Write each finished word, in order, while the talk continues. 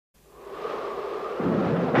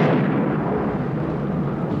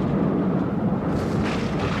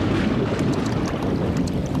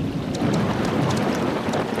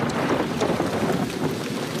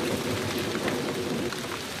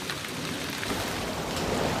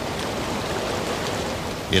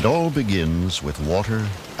It all begins with water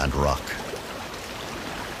and rock.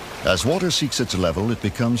 As water seeks its level, it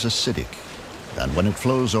becomes acidic, and when it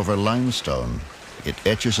flows over limestone, it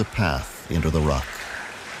etches a path into the rock.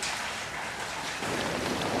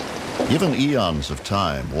 Given eons of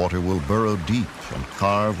time, water will burrow deep and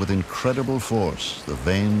carve with incredible force the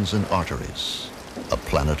veins and arteries of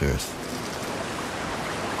planet Earth.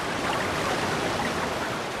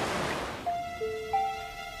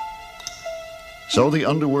 So the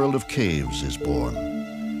underworld of caves is born.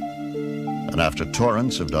 And after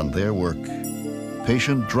torrents have done their work,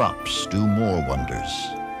 patient drops do more wonders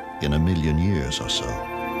in 1 million years or so.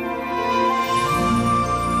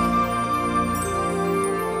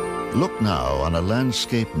 Look now on a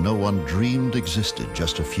landscape no one dreamed existed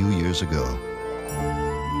just a few years ago.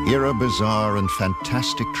 Here are bizarre and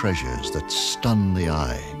fantastic treasures that stun the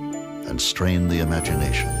eye and strain the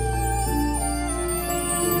imagination.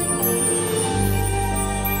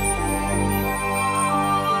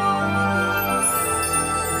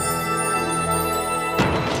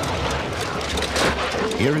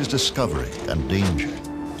 Here is discovery and danger.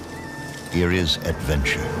 Here is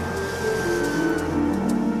adventure.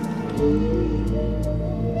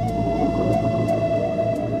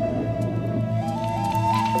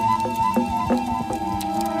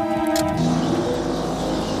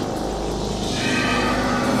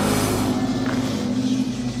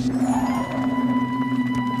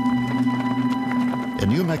 In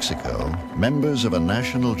New Mexico, members of a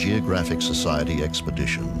National Geographic Society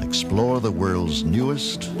expedition explore the world's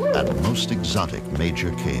newest and most exotic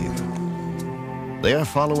major cave. They are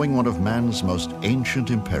following one of man's most ancient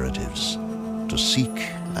imperatives, to seek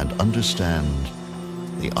and understand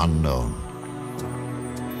the unknown.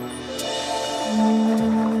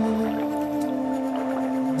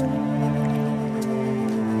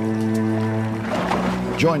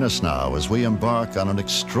 Join us now as we embark on an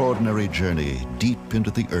extraordinary journey deep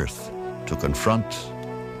into the earth to confront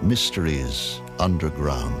mysteries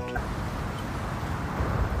underground.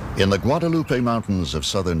 In the Guadalupe Mountains of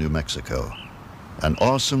southern New Mexico, an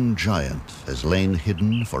awesome giant has lain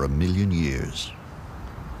hidden for 1 million years.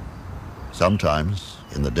 Sometimes,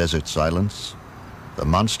 in the desert silence, the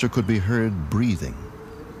monster could be heard breathing.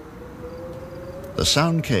 The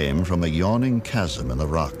sound came from a yawning chasm in the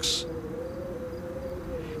rocks.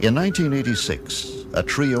 In 1986, a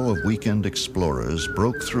trio of weekend explorers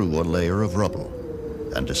broke through a layer of rubble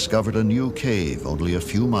and discovered a new cave only a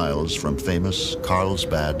few miles from famous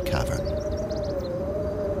Carlsbad Cavern.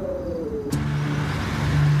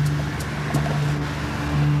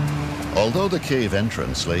 Although the cave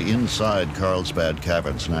entrance lay inside Carlsbad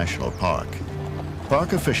Caverns National Park,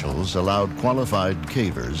 park officials allowed qualified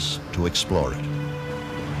cavers to explore it.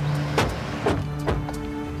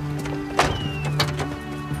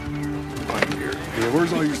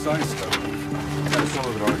 Where's all your science stuff? Some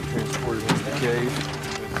of it already transported into the cave.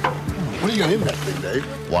 What do you got in that thing,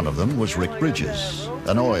 Dave? One of them was Rick Bridges,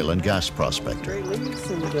 an oil and gas prospector. And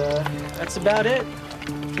that's about it.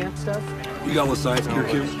 Camp stuff. You got all the science gear,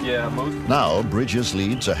 Kim? Yeah, most. Now, Bridges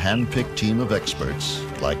leads a hand-picked team of experts,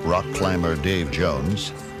 like rock climber Dave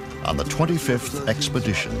Jones, on the 25th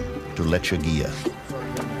expedition to Lechuguilla.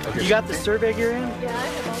 You got the survey gear in?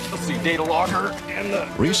 Let's see, data logger and the...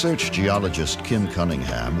 Research geologist Kim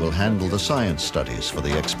Cunningham will handle the science studies for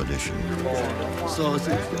the expedition.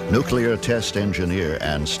 Nuclear test engineer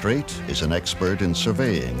Ann Strait is an expert in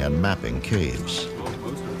surveying and mapping caves.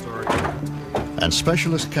 And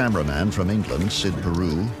specialist cameraman from England, Sid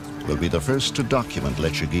Peru, will be the first to document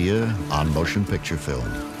Lechuguilla on motion picture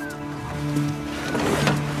film.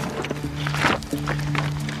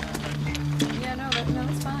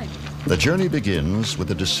 The journey begins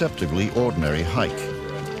with a deceptively ordinary hike.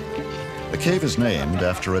 The cave is named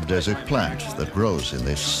after a desert plant that grows in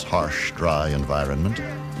this harsh, dry environment,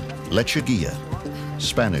 Lechuguilla,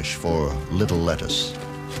 Spanish for little lettuce.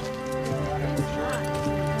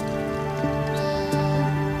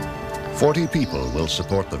 40 people will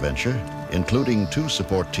support the venture, including 2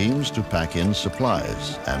 support teams to pack in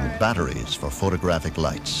supplies and batteries for photographic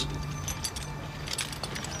lights.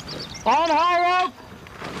 On high rope!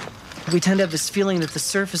 We tend to have this feeling that the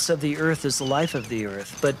surface of the Earth is the life of the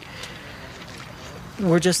Earth, but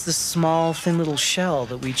we're just this small, thin little shell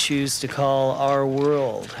that we choose to call our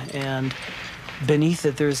world. And beneath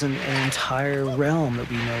it, there's an entire realm that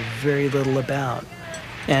we know very little about.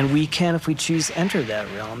 And we can, if we choose, enter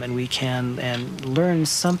that realm, and we can and learn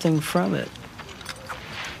something from it.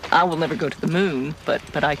 I will never go to the moon, but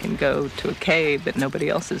I can go to a cave that nobody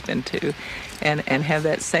else has been to and have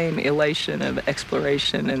that same elation of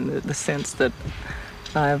exploration and the sense that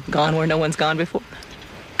I've gone where no one's gone before.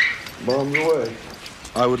 Bomb your way.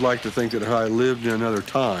 I would like to think that had I lived in another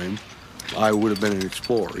time, I would have been an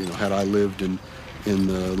explorer. You know, had I lived in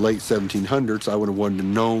the late 1700s, I would have wanted to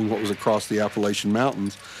know what was across the Appalachian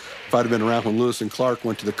Mountains. If I'd have been around when Lewis and Clark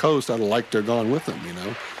went to the coast, I'd have liked to have gone with them, you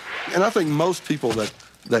know. And I think most people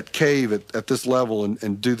that cave at this level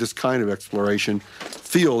and do this kind of exploration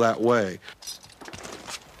feel that way.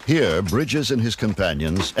 Here, Bridges and his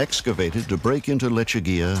companions excavated to break into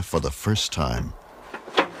Lechuguilla for the first time.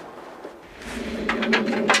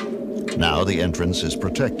 Now the entrance is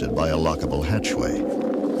protected by a lockable hatchway.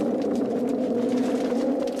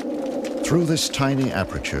 Through this tiny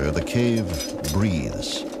aperture, the cave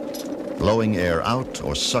breathes, blowing air out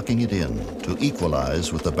or sucking it in to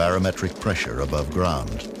equalize with the barometric pressure above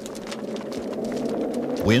ground.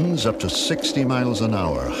 Winds up to 60 miles an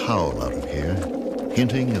hour howl out of here,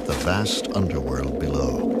 hinting at the vast underworld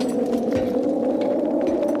below.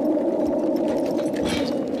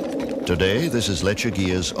 Today, this is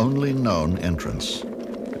Lechuguilla's only known entrance,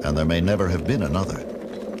 and there may never have been another.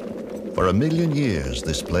 For 1 million years,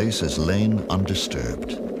 this place has lain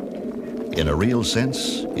undisturbed. In a real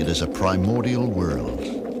sense, it is a primordial world,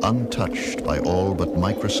 untouched by all but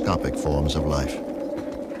microscopic forms of life.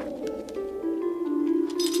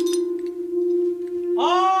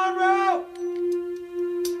 En route!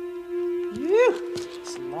 Whew,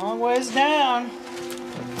 it's a long ways down.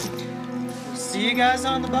 See you guys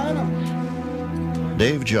on the bottom.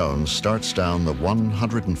 Dave Jones starts down the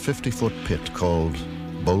 150-foot pit called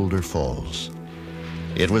Boulder Falls.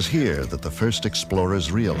 It was here that the first explorers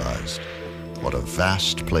realized what a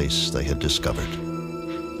vast place they had discovered.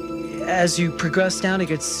 As you progress down, it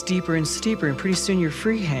gets steeper and steeper, and pretty soon you're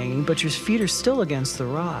free hanging, but your feet are still against the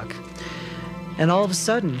rock. And all of a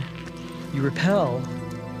sudden, you rappel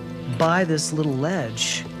by this little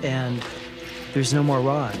ledge, and there's no more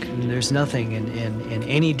rock, and there's nothing in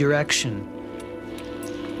any direction.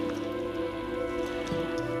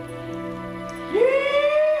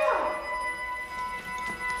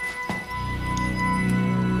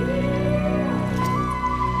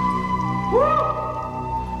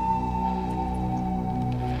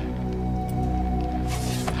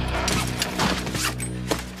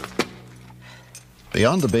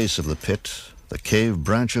 Beyond the base of the pit, the cave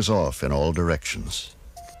branches off in all directions.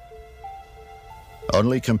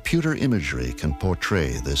 Only computer imagery can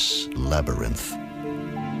portray this labyrinth.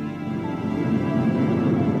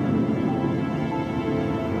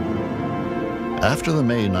 After the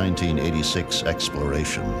May 1986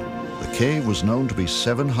 exploration, the cave was known to be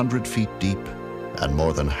 700 feet deep and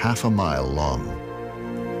more than half a mile long.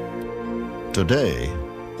 Today,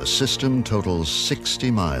 the system totals 60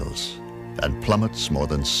 miles and plummets more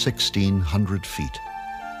than 1,600 feet.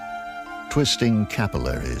 Twisting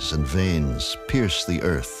capillaries and veins pierce the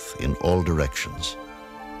earth in all directions.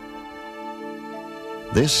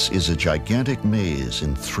 This is a gigantic maze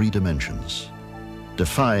in 3 dimensions,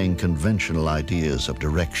 defying conventional ideas of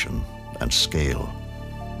direction and scale.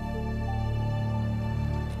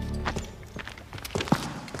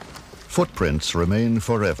 Footprints remain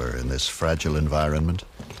forever in this fragile environment.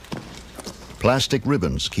 Plastic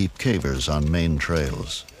ribbons keep cavers on main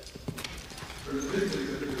trails.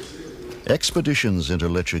 Expeditions into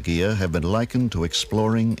Lechuguilla have been likened to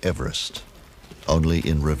exploring Everest, only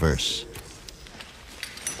in reverse.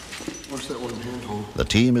 What's that one handhold? The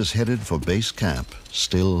team is headed for base camp,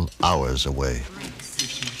 still hours away.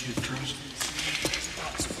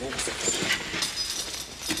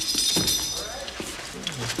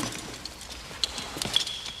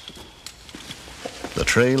 The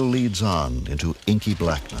trail leads on into inky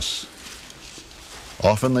blackness.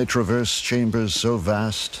 Often they traverse chambers so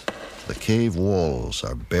vast, the cave walls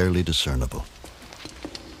are barely discernible.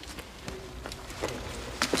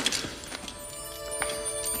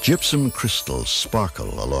 Gypsum crystals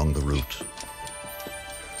sparkle along the route.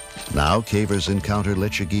 Now cavers encounter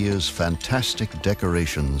Lechuguilla's fantastic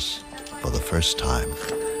decorations for the first time.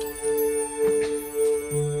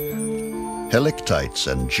 Helictites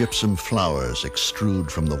and gypsum flowers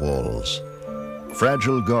extrude from the walls,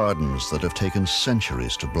 fragile gardens that have taken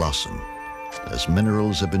centuries to blossom, as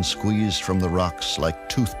minerals have been squeezed from the rocks like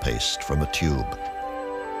toothpaste from a tube.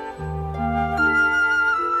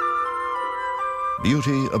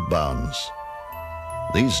 Beauty abounds.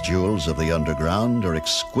 These jewels of the underground are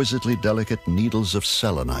exquisitely delicate needles of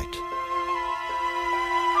selenite.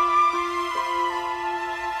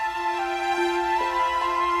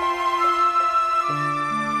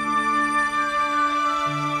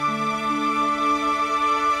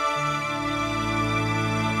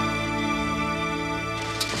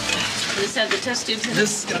 just have the test tubes in it?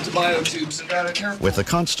 This has got the biotubes. Got it. Careful. With the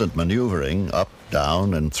constant maneuvering up,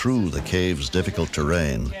 down, and through the cave's difficult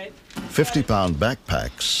terrain, 50-pound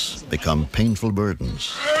backpacks become painful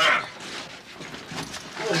burdens.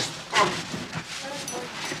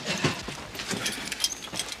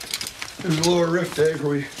 There's a lower rift, Dave,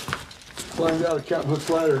 where we climbed out of Captain Hook's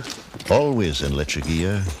ladder. Always in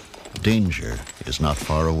Lechuguilla, danger is not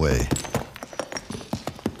far away.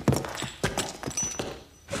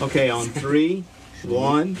 Okay, on 3,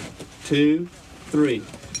 1, 2, 3.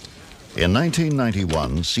 In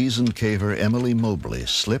 1991, seasoned caver Emily Mobley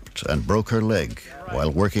slipped and broke her leg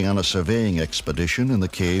while working on a surveying expedition in the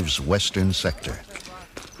cave's western sector.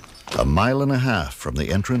 1.5 miles from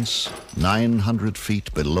the entrance, 900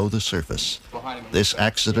 feet below the surface, this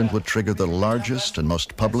accident would trigger the largest and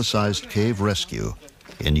most publicized cave rescue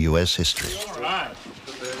in U.S. history. All right.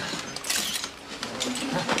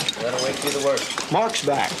 That'll wait through the work. Mark's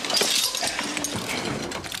back.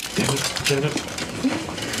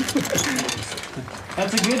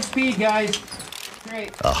 That's a good speed, guys.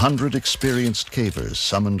 Great. 100 experienced cavers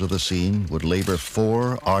summoned to the scene would labor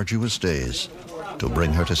 4 arduous days to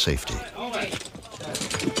bring her to safety.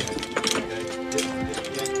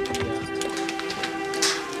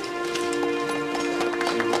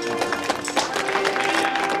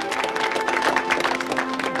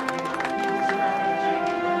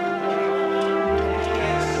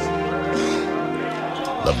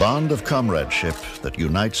 The bond of comradeship that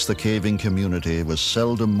unites the caving community was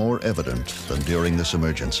seldom more evident than during this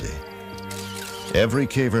emergency. Every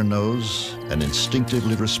caver knows and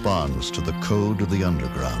instinctively responds to the code of the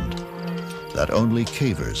underground, that only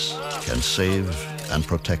cavers can save and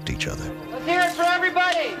protect each other. Let's hear it for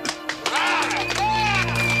everybody!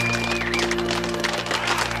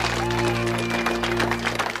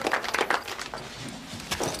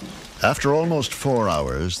 After almost 4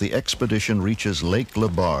 hours, the expedition reaches Lake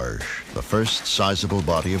Labarge, the first sizable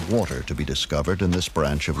body of water to be discovered in this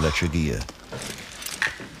branch of Lechuguilla.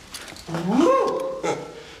 Beautiful!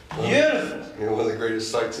 You know, one of the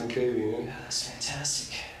greatest sights in caving, eh? Yeah, that's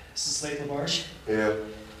fantastic. Is this Lake LaBarge? Yeah.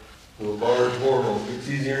 The Labarge borehole. It's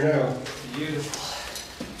easier now. Beautiful.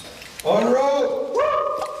 On road!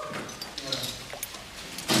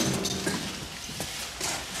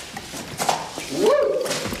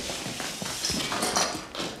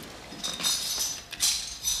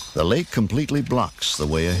 The lake completely blocks the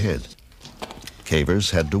way ahead.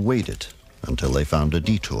 Cavers had to wade it until they found a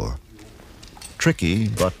detour. Tricky,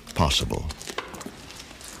 but possible.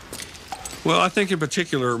 Well, I think in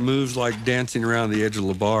particular moves like dancing around the edge of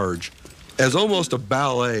Labarge as almost a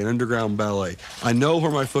ballet, an underground ballet. I know where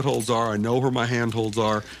my footholds are. I know where my handholds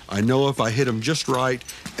are. I know if I hit them just right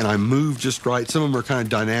and I move just right. Some of them are kind of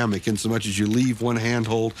dynamic in so much as you leave one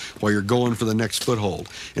handhold while you're going for the next foothold.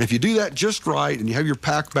 And if you do that just right and you have your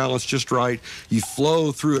pack balance just right, you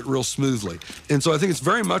flow through it real smoothly. And so I think it's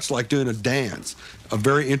very much like doing a dance, a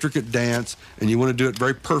very intricate dance, and you want to do it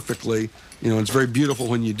very perfectly. You know, it's very beautiful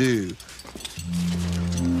when you do.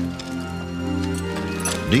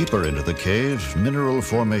 Deeper into the cave, mineral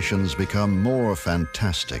formations become more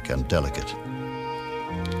fantastic and delicate.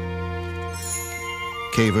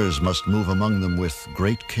 Cavers must move among them with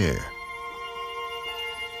great care.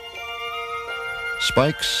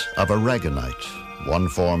 Spikes of aragonite, one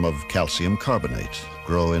form of calcium carbonate,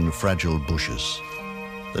 grow in fragile bushes.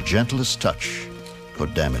 The gentlest touch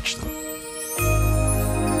could damage them.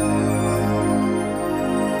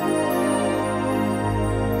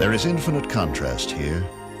 There is infinite contrast here.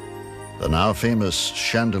 The now famous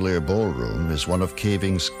Chandelier Ballroom is one of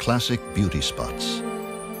caving's classic beauty spots.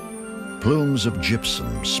 Plumes of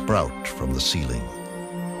gypsum sprout from the ceiling,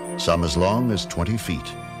 some as long as 20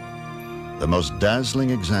 feet. The most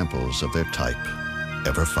dazzling examples of their type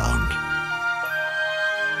ever found.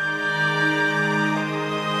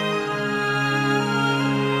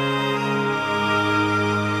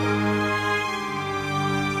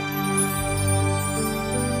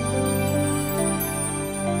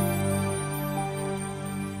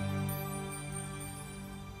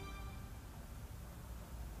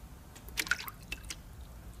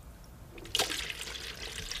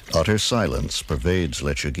 Utter silence pervades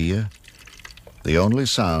Lechuguilla. The only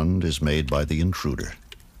sound is made by the intruder.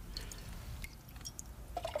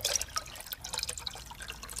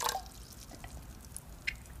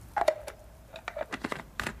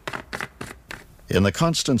 In the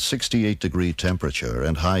constant 68-degree temperature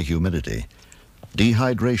and high humidity,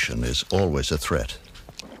 dehydration is always a threat.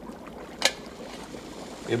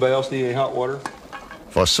 Anybody else need any hot water?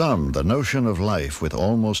 For some, the notion of life with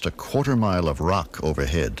almost a quarter mile of rock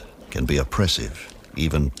overhead can be oppressive,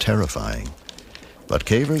 even terrifying. But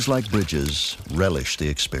cavers like Bridges relish the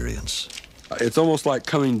experience. It's almost like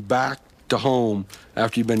coming back to home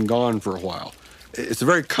after you've been gone for a while. It's a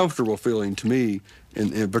very comfortable feeling to me,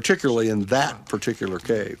 particularly in that particular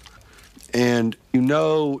cave. And you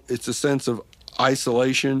know, it's a sense of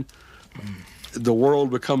isolation. The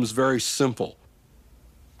world becomes very simple.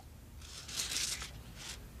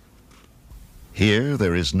 Here,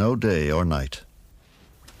 there is no day or night.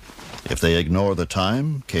 If they ignore the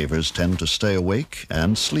time, cavers tend to stay awake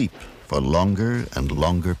and sleep for longer and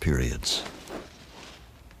longer periods.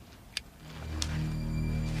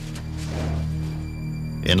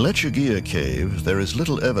 In Lechuguilla Cave, there is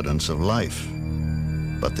little evidence of life,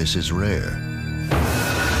 but this is rare.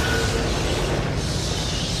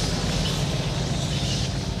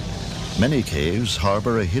 Many caves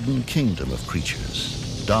harbor a hidden kingdom of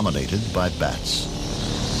creatures, dominated by bats.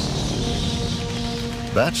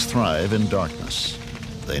 Bats thrive in darkness.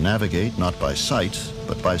 They navigate not by sight,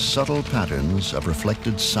 but by subtle patterns of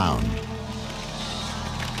reflected sound.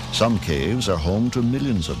 Some caves are home to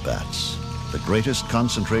millions of bats, the greatest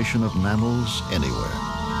concentration of mammals anywhere.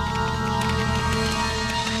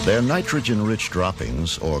 Their nitrogen-rich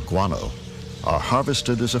droppings, or guano, are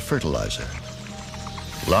harvested as a fertilizer.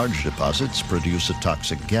 Large deposits produce a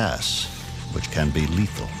toxic gas, which can be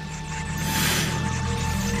lethal.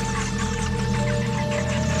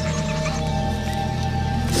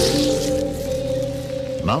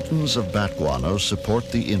 Mountains of bat guano support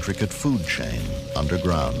the intricate food chain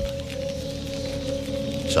underground.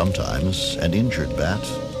 Sometimes an injured bat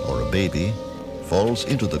or a baby falls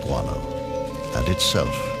into the guano and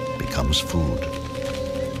itself becomes food.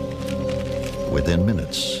 Within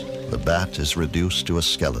minutes, the bat is reduced to a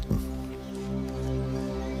skeleton.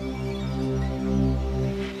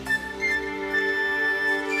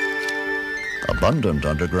 Abundant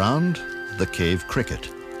underground, the cave cricket.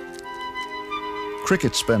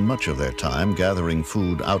 Crickets spend much of their time gathering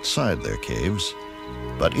food outside their caves,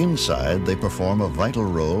 but inside they perform a vital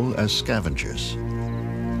role as scavengers.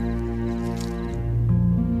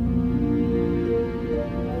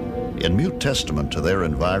 In mute testament to their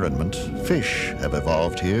environment, fish have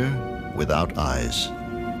evolved here without eyes.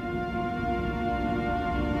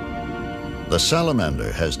 The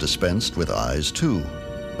salamander has dispensed with eyes too,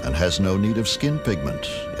 and has no need of skin pigment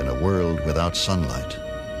in a world without sunlight.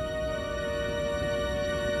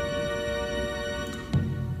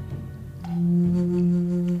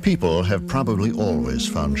 People have probably always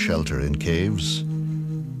found shelter in caves.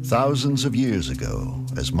 Thousands of years ago,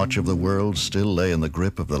 as much of the world still lay in the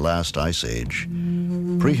grip of the last ice age,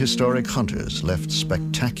 prehistoric hunters left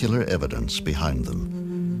spectacular evidence behind them.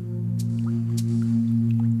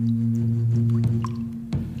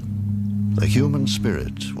 The human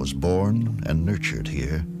spirit was born and nurtured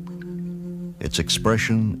here, its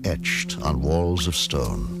expression etched on walls of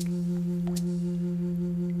stone.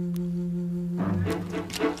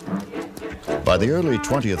 By the early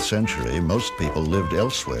 20th century, most people lived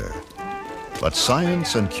elsewhere, but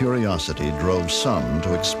science and curiosity drove some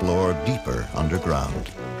to explore deeper underground.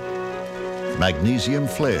 Magnesium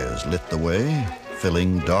flares lit the way,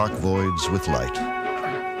 filling dark voids with light.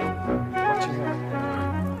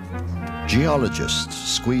 Geologists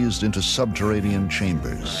squeezed into subterranean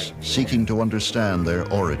chambers, seeking to understand their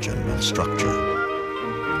origin and structure.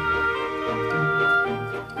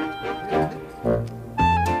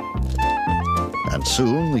 And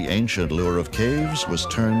soon, the ancient lure of caves was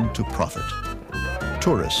turned to profit.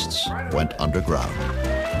 Tourists went underground.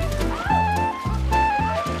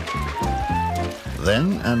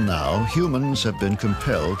 Then and now, humans have been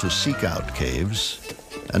compelled to seek out caves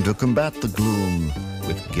and to combat the gloom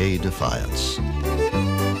with gay defiance.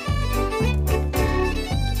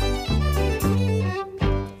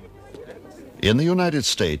 In the United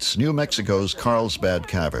States, New Mexico's Carlsbad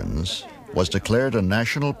Caverns was declared a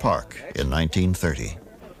national park in 1930.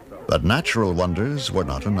 But natural wonders were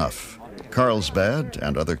not enough. Carlsbad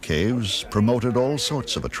and other caves promoted all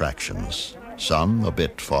sorts of attractions, some a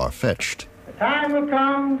bit far-fetched. The time will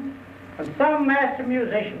come when some master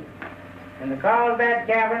musician in the Carlsbad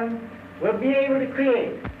Cavern will be able to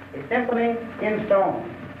create a symphony in stone.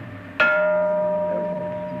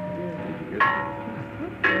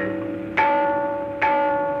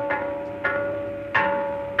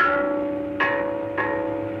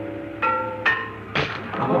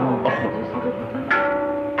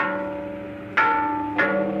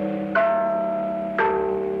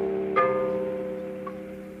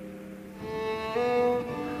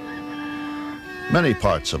 Many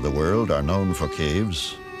parts of the world are known for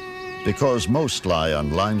caves. Because most lie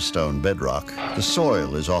on limestone bedrock, the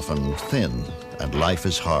soil is often thin and life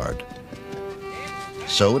is hard.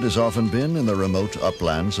 So it has often been in the remote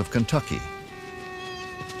uplands of Kentucky.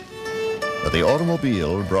 But the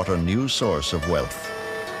automobile brought a new source of wealth.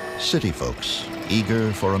 City folks,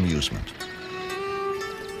 eager for amusement.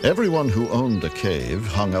 Everyone who owned a cave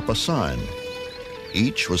hung up a sign.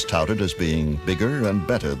 Each was touted as being bigger and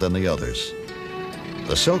better than the others.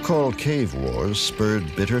 The so-called cave wars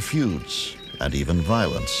spurred bitter feuds and even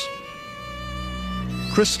violence.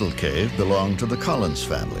 Crystal Cave belonged to the Collins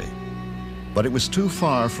family, but it was too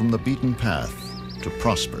far from the beaten path to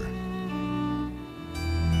prosper.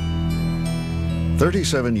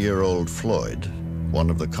 37-year-old Floyd, one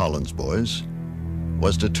of the Collins boys,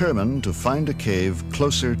 was determined to find a cave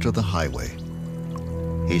closer to the highway.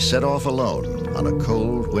 He set off alone on a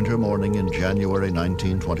cold winter morning in January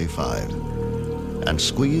 1925 and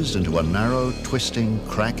squeezed into a narrow, twisting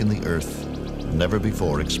crack in the earth never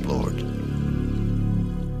before explored.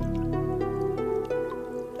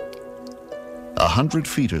 100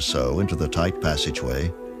 feet or so into the tight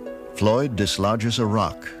passageway, Floyd dislodges a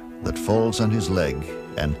rock that falls on his leg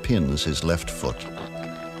and pins his left foot.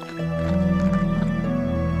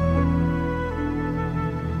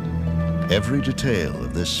 Every detail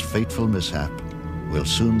of this fateful mishap will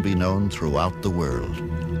soon be known throughout the world.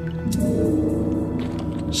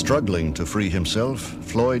 Struggling to free himself,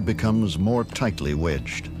 Floyd becomes more tightly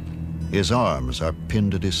wedged. His arms are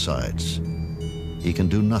pinned at his sides. He can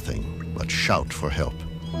do nothing but shout for help.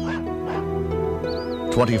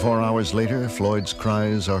 24 hours later, Floyd's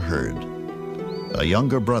cries are heard. A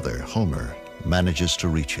younger brother, Homer, manages to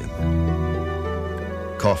reach him.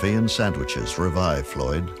 Coffee and sandwiches revive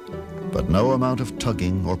Floyd, but no amount of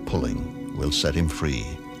tugging or pulling will set him free.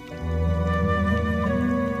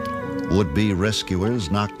 Would-be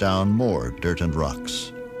rescuers knock down more dirt and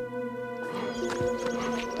rocks.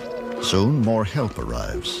 Soon, more help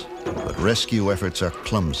arrives, but rescue efforts are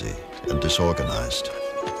clumsy and disorganized.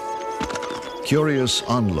 Curious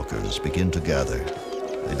onlookers begin to gather.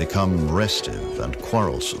 They become restive and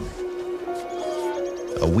quarrelsome.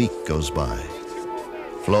 A week goes by.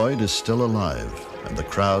 Floyd is still alive, and the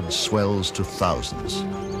crowd swells to thousands.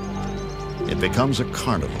 It becomes a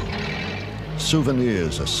carnival.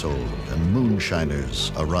 Souvenirs are sold, and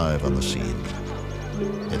moonshiners arrive on the scene.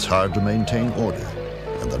 It's hard to maintain order,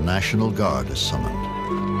 and the National Guard is summoned.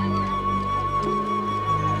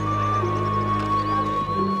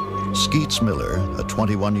 Skeets Miller, a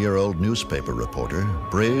 21-year-old newspaper reporter,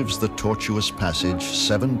 braves the tortuous passage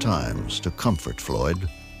 7 times to comfort Floyd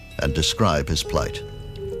and describe his plight.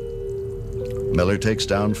 Miller takes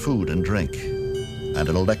down food and drink and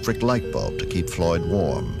an electric light bulb to keep Floyd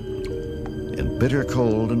warm. In bitter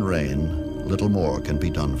cold and rain, little more can be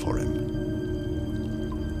done for him.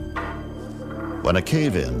 When a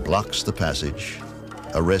cave-in blocks the passage,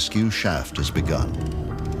 a rescue shaft is begun.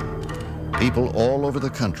 People all over the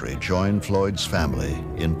country join Floyd's family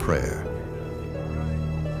in prayer.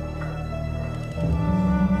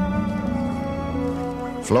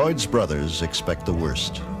 Floyd's brothers expect the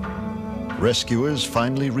worst. Rescuers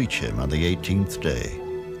finally reach him on the 18th day.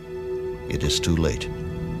 It is too late.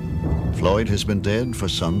 Floyd has been dead for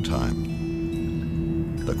some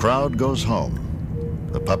time. The crowd goes home.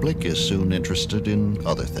 The public is soon interested in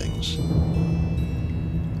other things.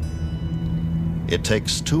 It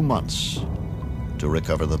takes 2 months to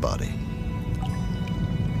recover the body.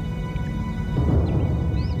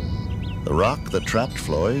 The rock that trapped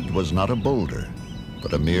Floyd was not a boulder,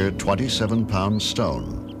 but a mere 27-pound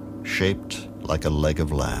stone, shaped like a leg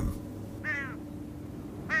of lamb.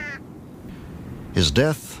 His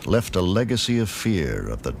death left a legacy of fear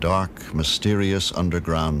of the dark, mysterious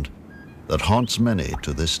underground that haunts many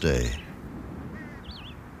to this day.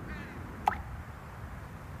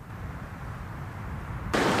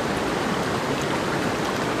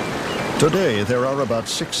 Today, there are about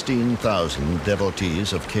 16,000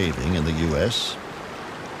 devotees of caving in the U.S.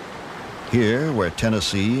 Here, where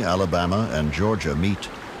Tennessee, Alabama, and Georgia meet,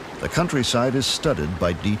 the countryside is studded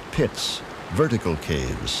by deep pits, vertical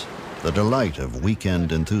caves, the delight of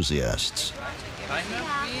weekend enthusiasts.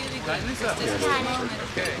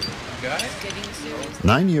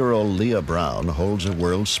 9-year-old Leah Brown holds a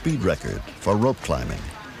world speed record for rope climbing.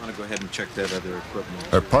 I want to go ahead and check that other equipment.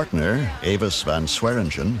 Her partner, Avis van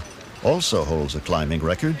Swearingen, also holds a climbing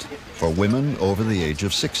record for women over the age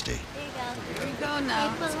of 60.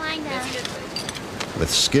 With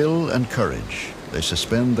skill and courage, they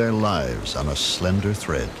suspend their lives on a slender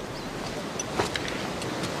thread.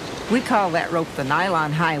 We call that rope the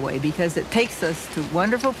nylon highway because it takes us to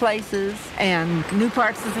wonderful places and new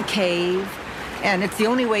parts of the cave, and it's the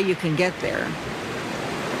only way you can get there.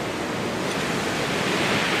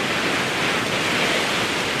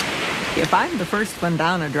 If I'm the first one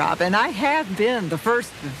down a drop, and I have been the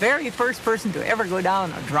very first person to ever go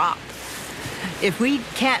down a drop, if we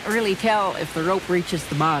can't really tell if the rope reaches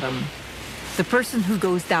the bottom, the person who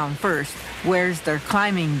goes down first wears their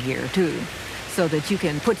climbing gear too, so that you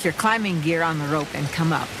can put your climbing gear on the rope and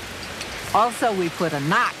come up. Also, we put a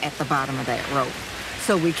knot at the bottom of that rope,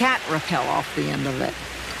 so we can't rappel off the end of it,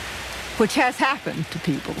 which has happened to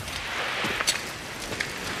people.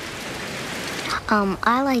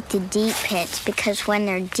 I like the deep pits because when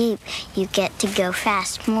they're deep, you get to go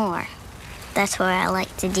fast more. That's why I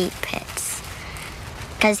like the deep pits.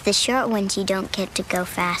 Because the short ones, you don't get to go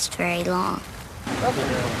fast very long.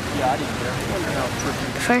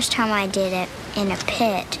 The first time I did it in a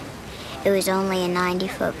pit, it was only a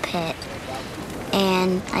 90-foot pit.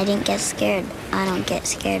 And I didn't get scared. I don't get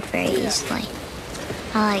scared very easily.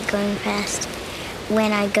 I like going fast.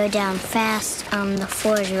 When I go down fast, the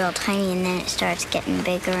floor is real tiny and then it starts getting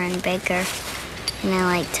bigger and bigger. And I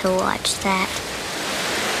like to watch that.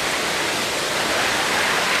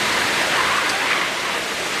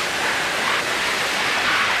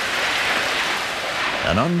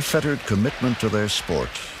 An unfettered commitment to their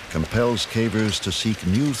sport compels cavers to seek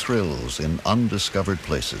new thrills in undiscovered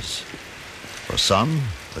places. For some,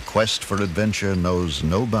 the quest for adventure knows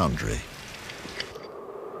no boundary.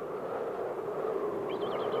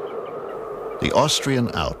 The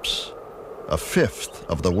Austrian Alps, a fifth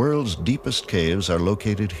of the world's deepest caves, are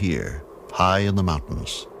located here, high in the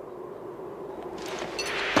mountains.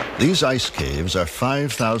 These ice caves are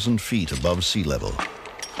 5,000 feet above sea level.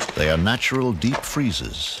 They are natural deep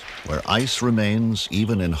freezes where ice remains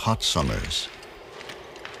even in hot summers.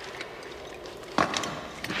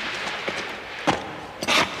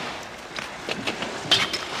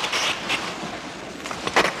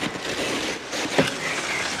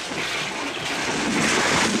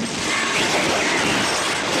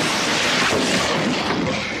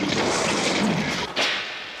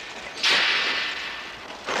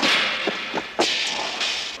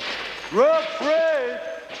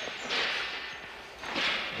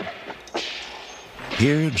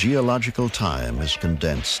 Here, geological time is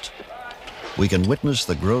condensed. We can witness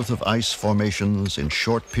the growth of ice formations in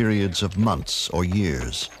short periods of months or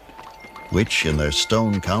years, which in their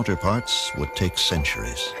stone counterparts would take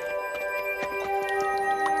centuries.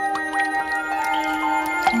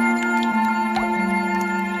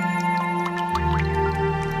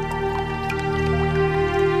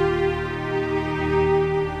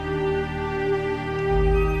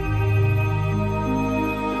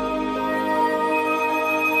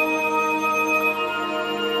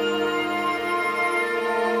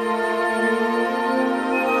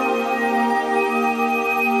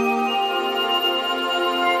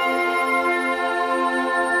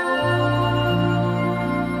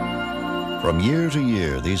 From year to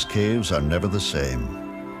year, these caves are never the same.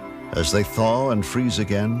 As they thaw and freeze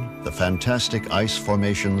again, the fantastic ice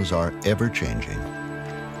formations are ever-changing.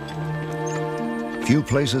 Few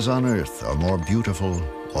places on Earth are more beautiful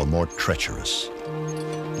or more treacherous,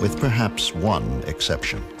 with perhaps one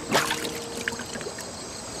exception.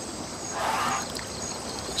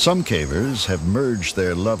 Some cavers have merged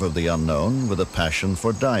their love of the unknown with a passion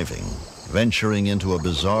for diving, venturing into a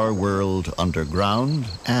bizarre world underground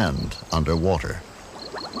and underwater.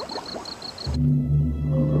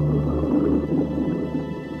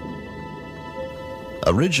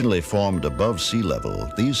 Originally formed above sea level,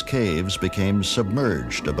 these caves became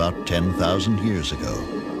submerged about 10,000 years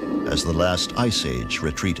ago as the last ice age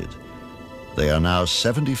retreated. They are now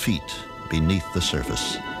 70 feet beneath the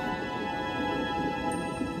surface.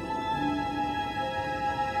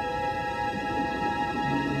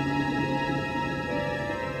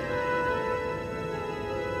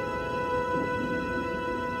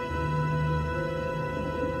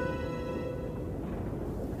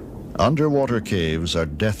 Underwater caves are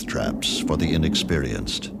death traps for the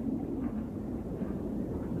inexperienced.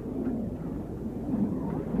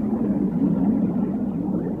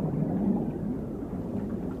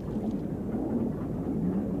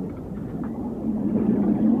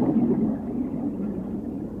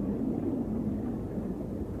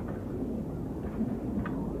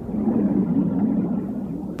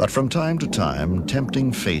 But from time to time,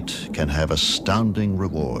 tempting fate can have astounding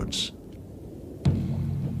rewards.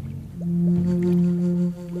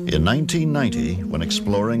 In 1990, when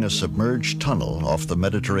exploring a submerged tunnel off the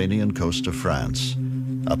Mediterranean coast of France,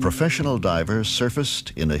 a professional diver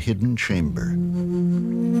surfaced in a hidden chamber.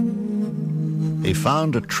 He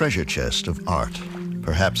found a treasure chest of art,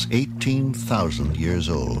 perhaps 18,000 years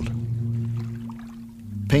old.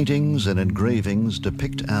 Paintings and engravings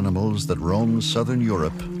depict animals that roamed southern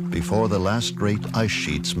Europe before the last great ice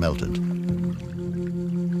sheets melted.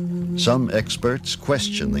 Some experts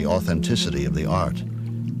question the authenticity of the art,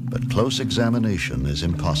 but close examination is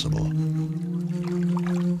impossible.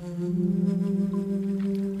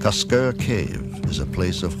 Casqueur Cave is a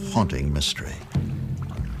place of haunting mystery.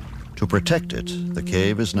 To protect it, the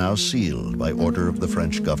cave is now sealed by order of the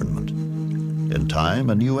French government. In time,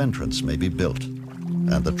 a new entrance may be built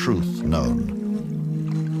and the truth known.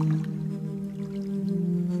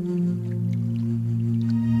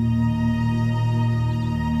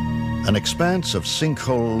 An expanse of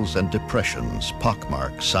sinkholes and depressions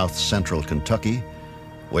pockmark south-central Kentucky,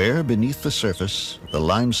 where, beneath the surface, the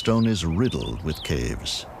limestone is riddled with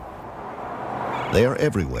caves. They are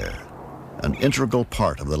everywhere, an integral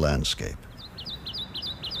part of the landscape.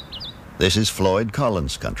 This is Floyd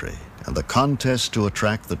Collins country, and the contest to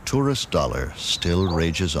attract the tourist dollar still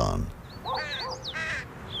rages on.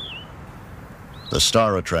 The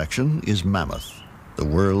star attraction is Mammoth, the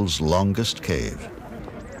world's longest cave.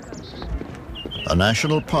 A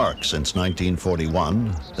national park since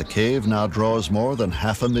 1941, the cave now draws more than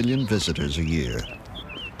 500,000 visitors a year.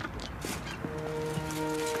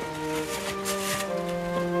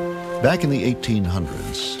 Back in the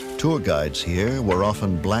 1800s, tour guides here were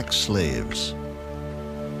often black slaves.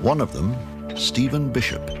 One of them, Stephen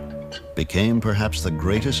Bishop, became perhaps the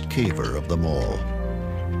greatest caver of them all.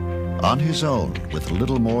 On his own, with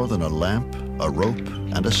little more than a lamp, a rope,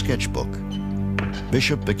 and a sketchbook,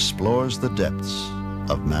 Bishop explores the depths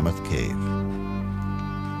of Mammoth Cave.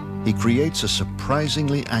 He creates a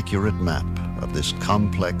surprisingly accurate map of this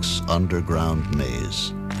complex underground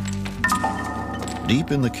maze.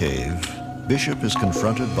 Deep in the cave, Bishop is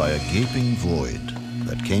confronted by a gaping void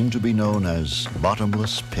that came to be known as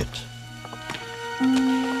Bottomless Pit.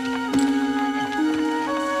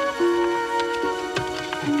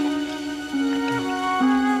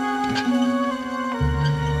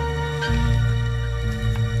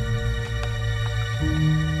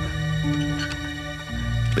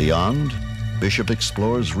 Beyond, Bishop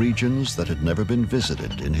explores regions that had never been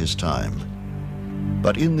visited in his time.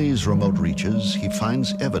 But in these remote reaches, he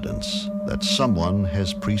finds evidence that someone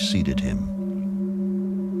has preceded him.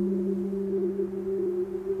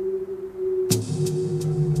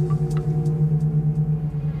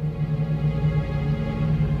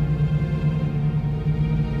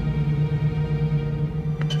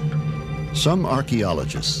 Some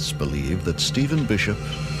archaeologists believe that Stephen Bishop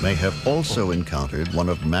may have also encountered one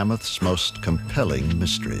of Mammoth's most compelling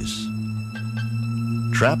mysteries.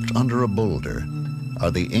 Trapped under a boulder are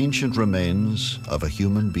the ancient remains of a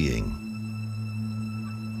human being.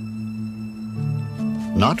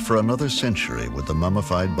 Not for another century would the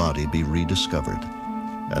mummified body be rediscovered,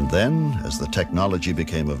 and then, as the technology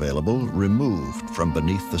became available, removed from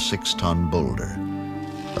beneath the 6-ton boulder.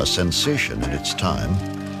 A sensation in its time,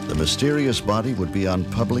 the mysterious body would be on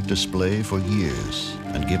public display for years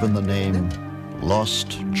and given the name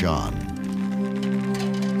Lost John.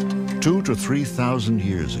 2,000 to 3,000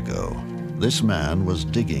 years ago, this man was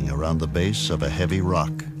digging around the base of a heavy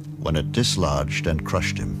rock when it dislodged and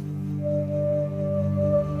crushed him.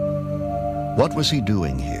 What was he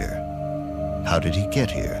doing here? How did he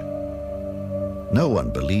get here? No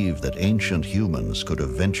one believed that ancient humans could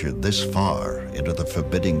have ventured this far into the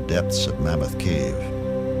forbidding depths of Mammoth Cave.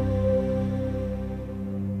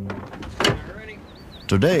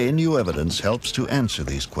 Today, new evidence helps to answer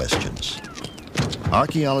these questions.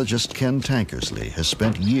 Archaeologist Ken Tankersley has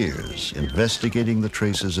spent years investigating the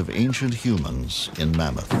traces of ancient humans in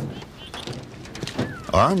Mammoth.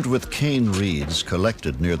 Armed with cane reeds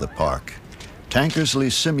collected near the park,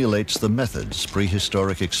 Tankersley simulates the methods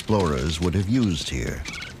prehistoric explorers would have used here.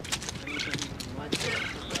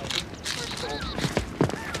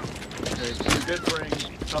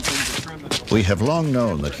 We have long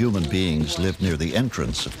known that human beings lived near the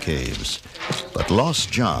entrance of caves, but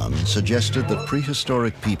Lost John suggested that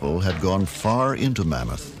prehistoric people had gone far into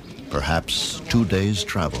Mammoth, perhaps 2 days'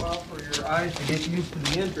 travel.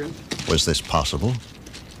 Was this possible?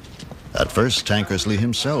 At first, Tankersley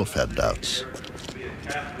himself had doubts.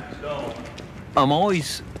 I'm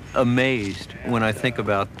always amazed when I think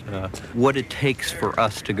about what it takes for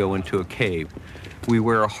us to go into a cave. We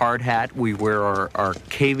wear a hard hat, we wear our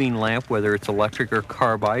caving lamp, whether it's electric or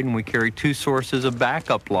carbide, and we carry 2 sources of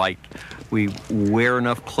backup light. We wear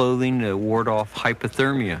enough clothing to ward off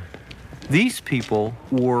hypothermia. These people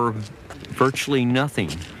wore virtually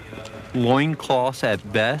nothing. Loincloths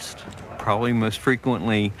at best, probably most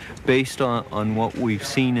frequently based on what we've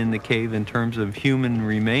seen in the cave in terms of human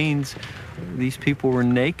remains. These people were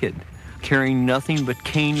naked, carrying nothing but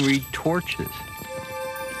cane reed torches.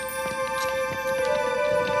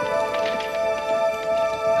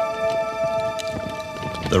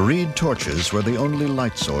 The reed torches were the only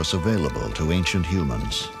light source available to ancient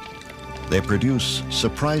humans. They produce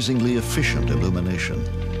surprisingly efficient illumination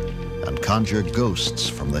and conjure ghosts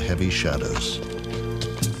from the heavy shadows.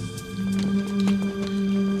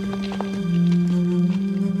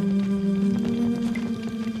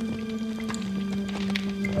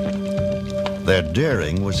 Their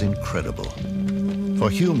daring was incredible. For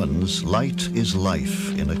humans, light is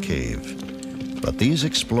life in a cave. But these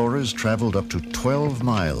explorers traveled up to 12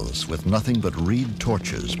 miles with nothing but reed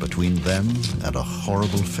torches between them and a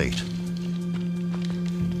horrible fate.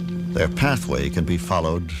 Their pathway can be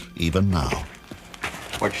followed even now.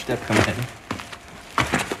 Watch your step come in.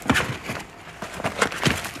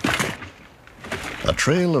 A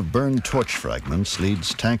trail of burned torch fragments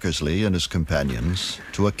leads Tankersley and his companions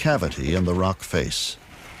to a cavity in the rock face.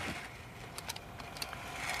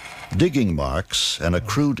 Digging marks and a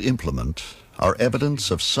crude implement are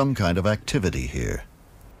evidence of some kind of activity here.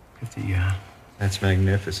 Yeah, that's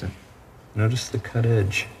magnificent. Notice the cut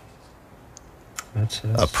edge. That's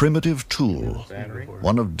a primitive tool,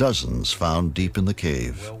 one of dozens found deep in the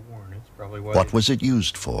cave. What was it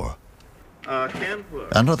used for?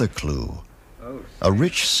 Another clue. A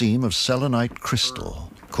rich seam of selenite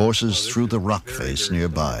crystal courses through the rock face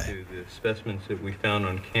nearby. Specimens that we found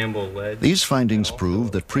on Campbell Ledge. These findings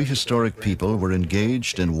prove that prehistoric people were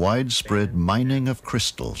engaged in widespread mining of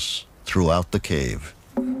crystals throughout the cave.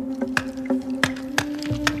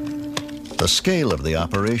 The scale of the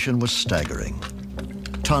operation was staggering.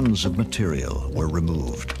 Tons of material were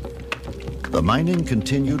removed. The mining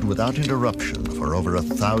continued without interruption for over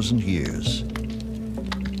 1,000 years.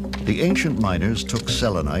 The ancient miners took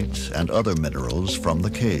selenite and other minerals from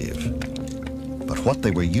the cave. But what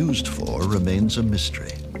they were used for remains a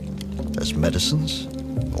mystery. As medicines,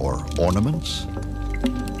 or ornaments,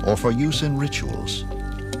 or for use in rituals.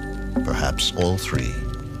 Perhaps all three.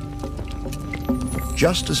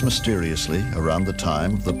 Just as mysteriously, around the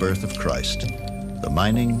time of the birth of Christ, the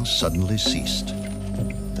mining suddenly ceased.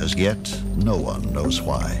 As yet, no one knows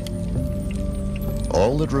why.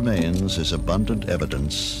 All that remains is abundant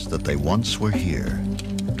evidence that they once were here,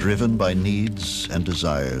 driven by needs and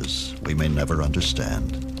desires we may never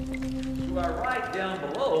understand. To our right down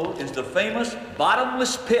below is the famous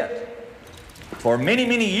bottomless pit. For many,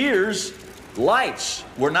 many years, lights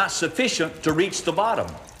were not sufficient to reach the bottom.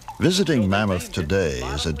 Visiting Mammoth today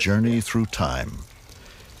is a journey through time.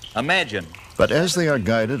 Imagine. But as they are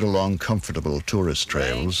guided along comfortable tourist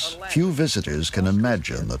trails, few visitors can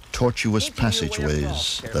imagine the tortuous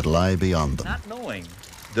passageways that lie beyond them. Not knowing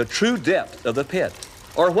the true depth of the pit,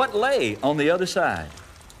 or what lay on the other side.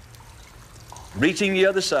 Reaching the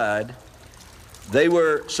other side, they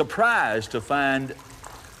were surprised to find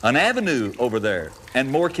an avenue over there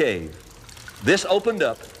and more cave. This opened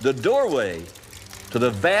up the doorway to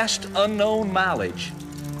the vast unknown mileage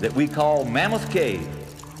that we call Mammoth Cave.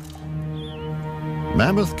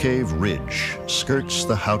 Mammoth Cave Ridge skirts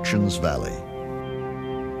the Houchins Valley.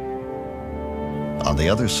 On the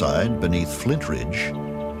other side, beneath Flint Ridge,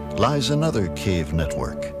 lies another cave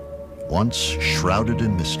network, once shrouded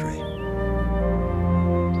in mystery.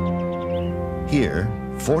 Here,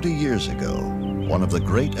 40 years ago, one of the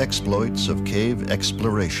great exploits of cave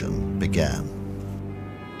exploration began.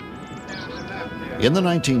 In the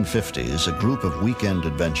 1950s, a group of weekend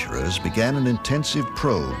adventurers began an intensive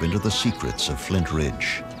probe into the secrets of Flint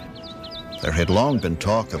Ridge. There had long been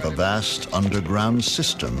talk of a vast underground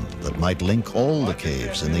system that might link all the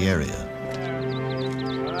caves in the area.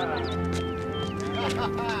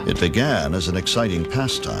 It began as an exciting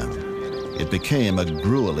pastime. It became a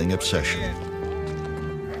grueling obsession.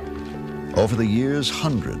 Over the years,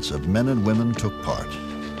 hundreds of men and women took part.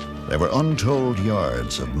 There were untold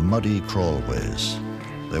yards of muddy crawlways.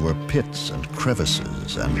 There were pits and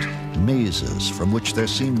crevices and mazes from which there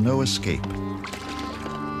seemed no escape.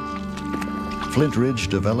 Flint Ridge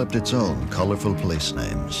developed its own colorful place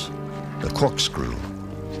names: the Corkscrew,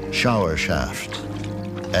 Shower Shaft,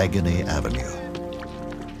 Agony Avenue.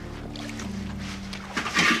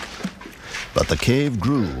 But the cave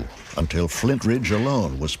grew until Flint Ridge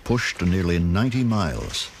alone was pushed to nearly 90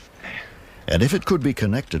 miles. And if it could be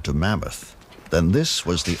connected to Mammoth, then this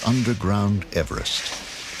was the underground Everest,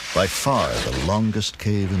 by far the longest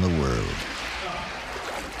cave in the world.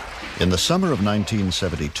 In the summer of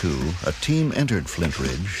 1972, a team entered Flint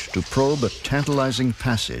Ridge to probe a tantalizing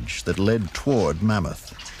passage that led toward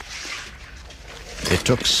Mammoth. It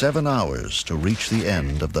took 7 hours to reach the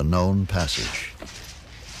end of the known passage.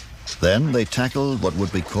 Then they tackled what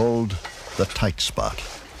would be called the tight spot.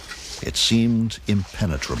 It seemed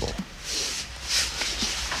impenetrable.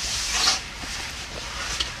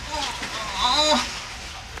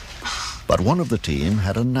 But one of the team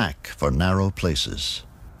had a knack for narrow places.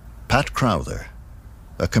 Pat Crowther,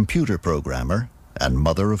 a computer programmer and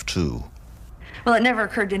mother of two. Well, it never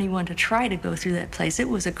occurred to anyone to try to go through that place. It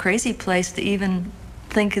was a crazy place to even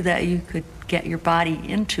think that you could get your body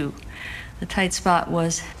into. The tight spot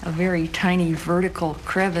was a very tiny vertical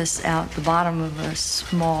crevice out the bottom of a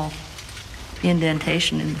small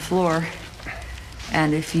indentation in the floor.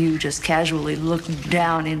 And if you just casually looked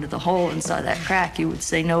down into the hole and saw that crack, you would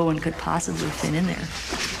say no one could possibly fit in there.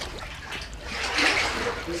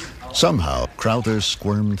 Somehow, Crowther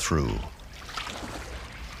squirmed through.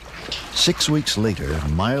 6 weeks later,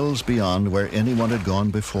 miles beyond where anyone had gone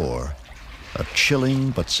before, a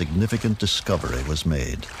chilling but significant discovery was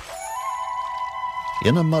made.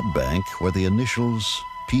 In a mud bank were the initials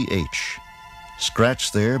PH,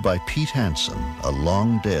 scratched there by Pete Hansen, a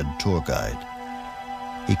long-dead tour guide.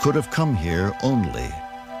 He could have come here only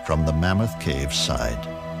from the Mammoth Cave side.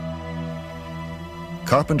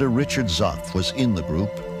 Carpenter Richard Zoff was in the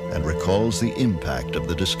group and recalls the impact of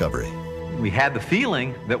the discovery. We had the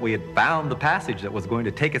feeling that we had found the passage that was going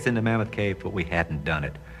to take us into Mammoth Cave, but we hadn't done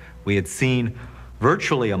it. We had seen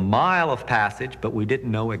virtually a mile of passage, but we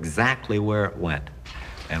didn't know exactly where it went.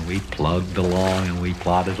 And we plugged along, and we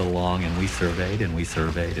plodded along, and we surveyed, and we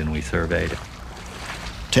surveyed, and we surveyed.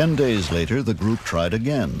 10 days later, the group tried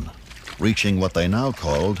again, reaching what they now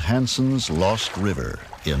called Hansen's Lost River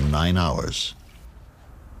in 9 hours.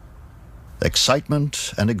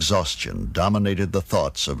 Excitement and exhaustion dominated the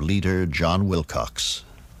thoughts of leader John Wilcox.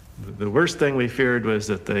 The worst thing we feared was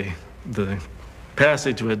that the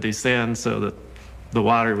passage would descend so that the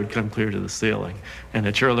water would come clear to the ceiling. And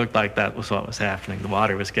it sure looked like that was what was happening. The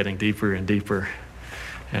water was getting deeper and deeper,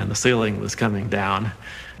 and the ceiling was coming down.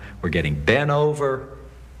 We're getting bent over,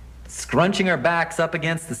 scrunching our backs up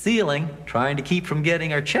against the ceiling, trying to keep from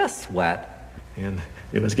getting our chests wet. And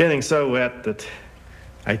it was getting so wet that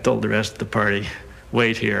I told the rest of the party,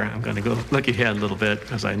 wait here, I'm going to go look ahead a little bit,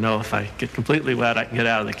 because I know if I get completely wet, I can get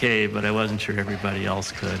out of the cave, but I wasn't sure everybody else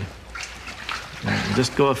could. And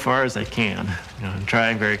just go as far as I can, and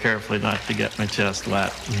trying very carefully not to get my chest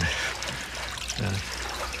wet, and,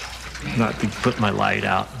 not to put my light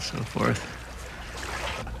out and so forth.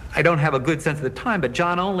 I don't have a good sense of the time, but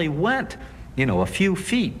John only went, a few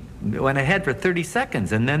feet, went ahead for 30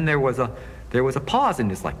 seconds, and then there was a pause,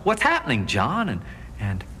 and it's like, what's happening, John?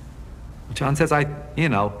 And John says,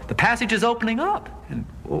 the passage is opening up. And,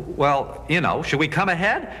 well, should we come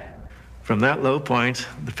ahead? From that low point,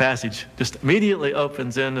 the passage just immediately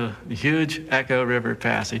opens into a huge Echo River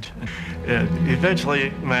passage. And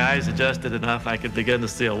eventually, my eyes adjusted enough, I could begin to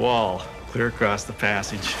see a wall clear across the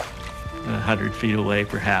passage, 100 feet away,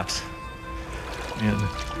 perhaps. And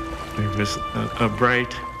there was a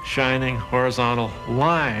bright, shining, horizontal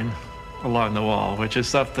line along the wall, which is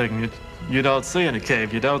something you don't see in a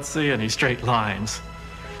cave. You don't see any straight lines.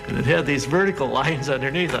 And it had these vertical lines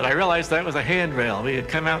underneath it. I realized that was a handrail. We had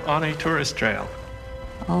come out on a tourist trail.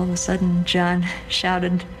 All of a sudden, John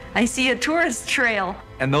shouted, "I see a tourist trail."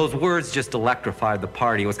 And those words just electrified the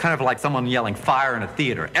party. It was kind of like someone yelling fire in a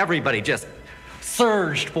theater. Everybody just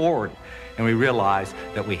surged forward. And we realized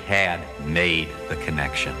that we had made the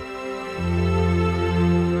connection.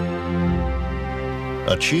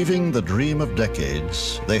 Achieving the dream of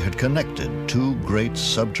decades, they had connected two great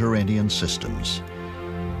subterranean systems.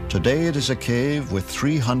 Today it is a cave with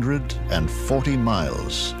 340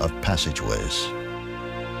 miles of passageways.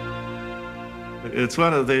 It's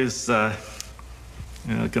one of these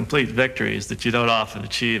complete victories that you don't often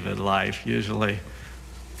achieve in life. Usually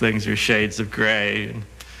things are shades of gray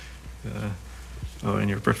in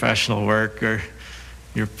your professional work or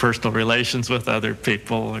your personal relations with other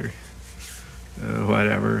people or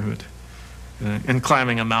whatever. In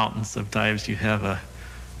climbing a mountain, sometimes you have a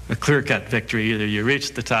clear-cut victory. Either you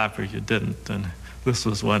reached the top or you didn't. And this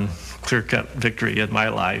was one clear-cut victory in my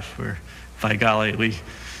life where, by golly,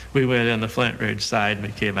 we went in the Flint Ridge side and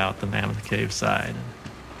we came out the Mammoth Cave side.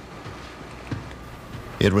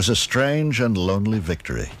 It was a strange and lonely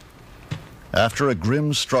victory. After a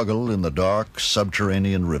grim struggle in the dark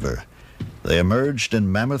subterranean river, they emerged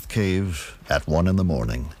in Mammoth Cave at 1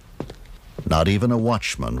 a.m. Not even a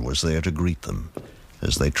watchman was there to greet them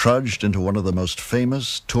as they trudged into one of the most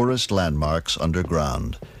famous tourist landmarks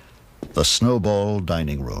underground, the Snowball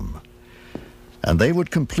Dining Room. And they would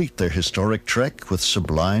complete their historic trek with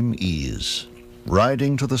sublime ease,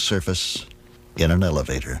 riding to the surface in an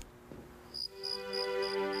elevator.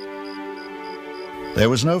 There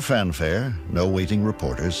was no fanfare, no waiting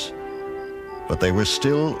reporters, but they were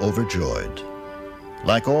still overjoyed.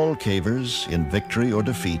 Like all cavers in victory or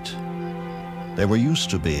defeat, they were used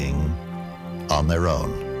to being on their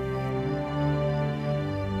own.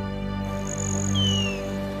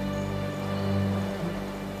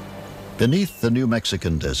 Beneath the New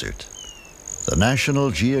Mexican desert, the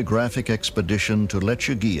National Geographic expedition to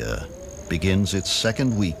Lechuguilla begins its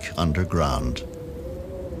second week underground.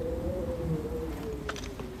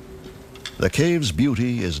 The cave's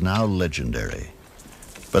beauty is now legendary,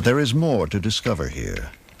 but there is more to discover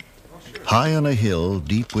here. High on a hill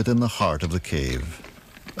deep within the heart of the cave,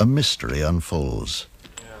 a mystery unfolds.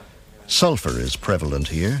 Sulfur is prevalent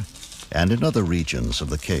here and in other regions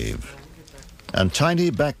of the cave. And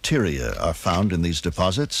tiny bacteria are found in these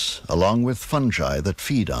deposits, along with fungi that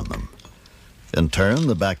feed on them. In turn,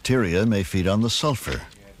 the bacteria may feed on the sulfur,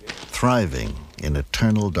 thriving in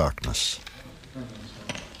eternal darkness.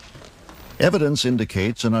 Evidence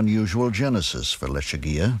indicates an unusual genesis for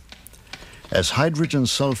Lechuguilla. As hydrogen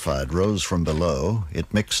sulfide rose from below,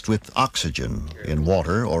 it mixed with oxygen in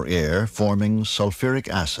water or air, forming sulfuric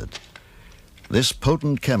acid. This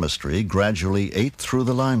potent chemistry gradually ate through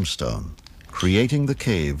the limestone, creating the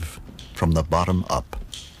cave from the bottom up.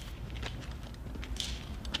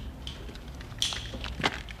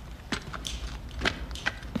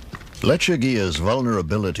 Lechuguilla's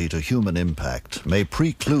vulnerability to human impact may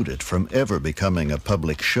preclude it from ever becoming a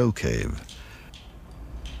public show cave.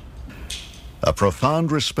 A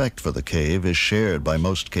profound respect for the cave is shared by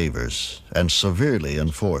most cavers and severely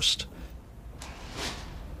enforced.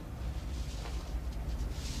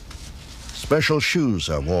 Special shoes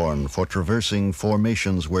are worn for traversing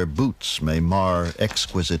formations where boots may mar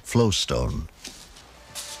exquisite flowstone.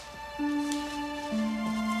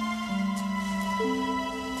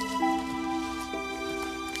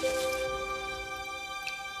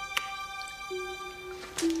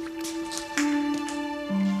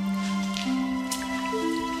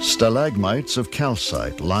 Stalagmites of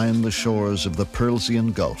calcite line the shores of the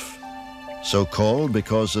Pearlsian Gulf, so called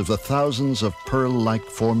because of the thousands of pearl-like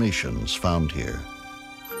formations found here.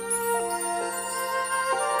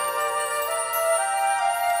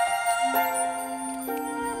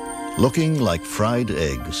 Looking like fried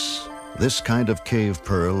eggs, this kind of cave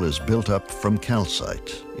pearl is built up from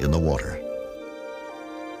calcite in the water.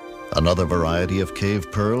 Another variety of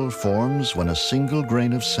cave pearl forms when a single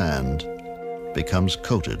grain of sand becomes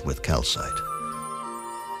coated with calcite.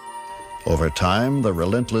 Over time, the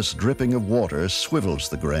relentless dripping of water swivels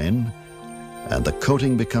the grain, and the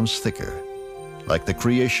coating becomes thicker, like the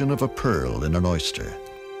creation of a pearl in an oyster.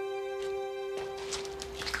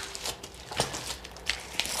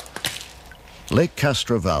 Lake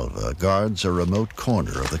Castrovalva guards a remote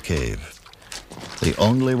corner of the cave. The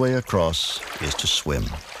only way across is to swim.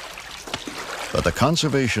 But the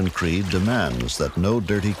conservation creed demands that no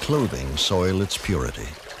dirty clothing soil its purity.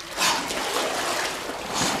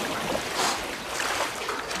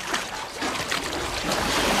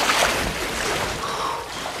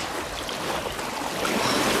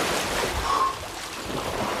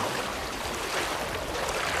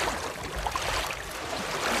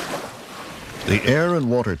 The air and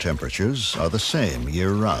water temperatures are the same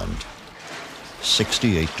year-round,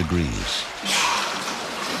 68 degrees.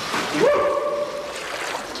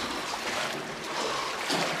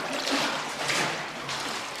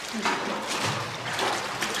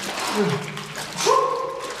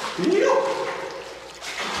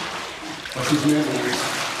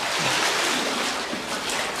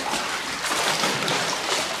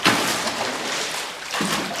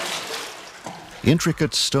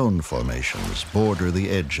 Intricate stone formations border the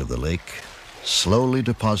edge of the lake, slowly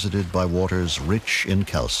deposited by waters rich in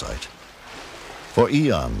calcite. For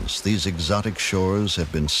eons, these exotic shores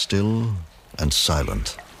have been still and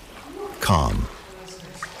silent, calm,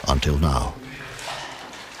 until now.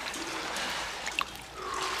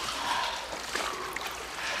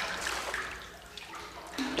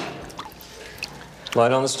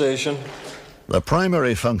 Light on the station. The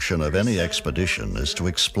primary function of any expedition is to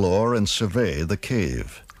explore and survey the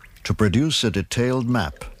cave, to produce a detailed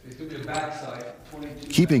map.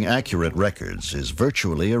 Keeping accurate records is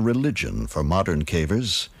virtually a religion for modern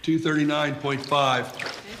cavers.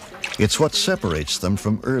 239.5. It's what separates them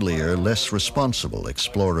from earlier, less responsible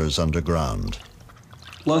explorers underground.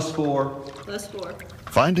 +4. +4.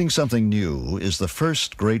 Finding something new is the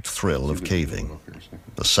first great thrill of caving.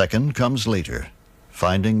 The second comes later,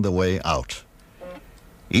 finding the way out.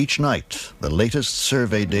 Each night, the latest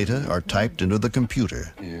survey data are typed into the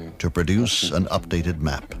computer to produce an updated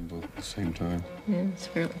map. At the same time. Yeah, it's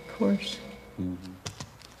fairly coarse.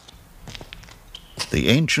 The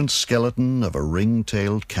ancient skeleton of a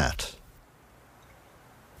ring-tailed cat.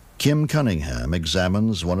 Kim Cunningham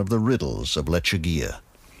examines one of the riddles of Lechuguilla.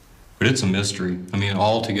 But it's a mystery. I mean,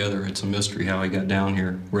 altogether, it's a mystery how he got down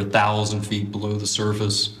here. We're 1,000 feet below the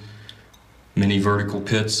surface. Many vertical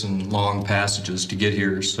pits and long passages to get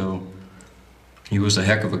here, so He was a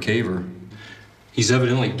heck of a caver. He's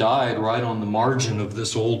evidently died right on the margin of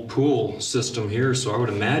this old pool system here, so I would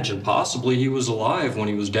imagine possibly he was alive when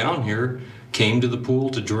he was down here, came to the pool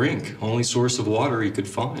to drink, only source of water he could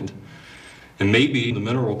find. And maybe the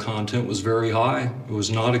mineral content was very high. It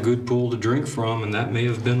was not a good pool to drink from, and that may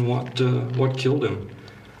have been what killed him.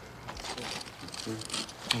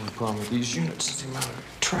 The only problem with these units is the amount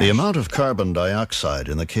of trash. The amount of carbon dioxide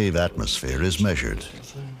in the cave atmosphere is measured.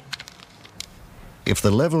 If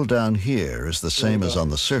the level down here is the same as on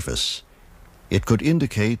the surface, it could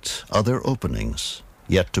indicate other openings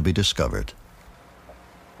yet to be discovered.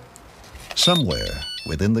 Somewhere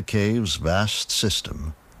within the cave's vast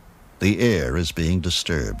system, the air is being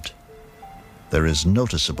disturbed. There is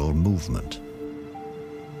noticeable movement.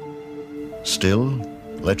 Still,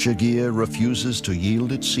 Lechuguilla refuses to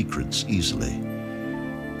yield its secrets easily.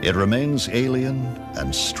 It remains alien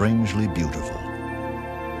and strangely beautiful,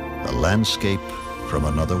 a landscape from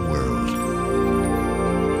another world.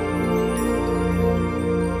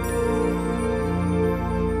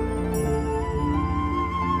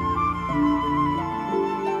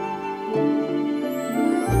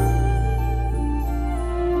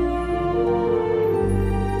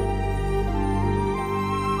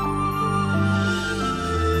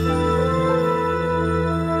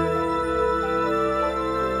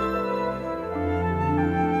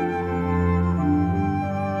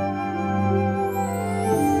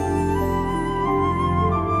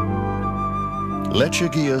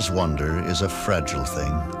 Lechuguilla's wonder is a fragile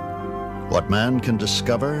thing. What man can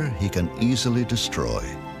discover, he can easily destroy.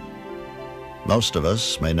 Most of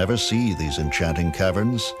us may never see these enchanting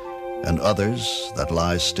caverns, and others that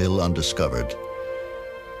lie still undiscovered.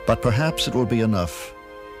 But perhaps it will be enough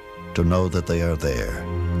to know that they are there.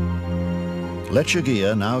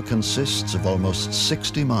 Lechuguilla now consists of almost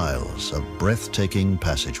 60 miles of breathtaking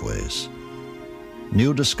passageways.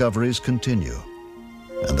 New discoveries continue,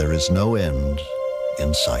 and there is no end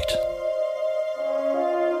in sight.